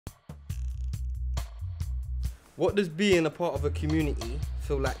What does being a part of a community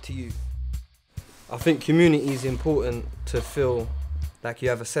feel like to you? I think community is important to feel like you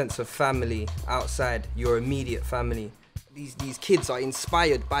have a sense of family outside your immediate family. These kids are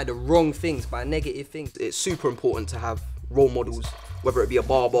inspired by the wrong things, by negative things. It's super important to have role models, whether it be a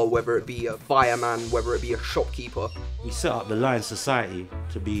barber, whether it be a fireman, whether it be a shopkeeper. We set up the Lions Society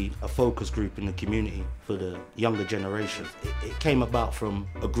to be a focus group in the community for the younger generation. It came about from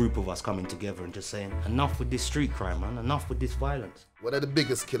a group of us coming together and just saying, enough with this street crime, man, enough with this violence. One of the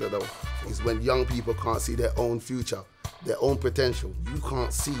biggest killer though is when young people can't see their own future, their own potential. You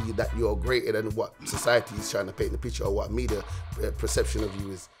can't see that you're greater than what society is trying to paint the picture or what media perception of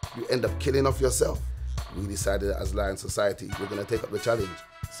you is. You end up killing off yourself. We decided as Lions Society, we're going to take up the challenge.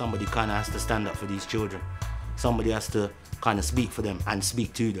 Somebody kind of has to stand up for these children. Somebody has to kind of speak for them and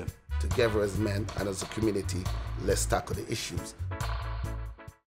speak to them. Together as men and as a community, let's tackle the issues.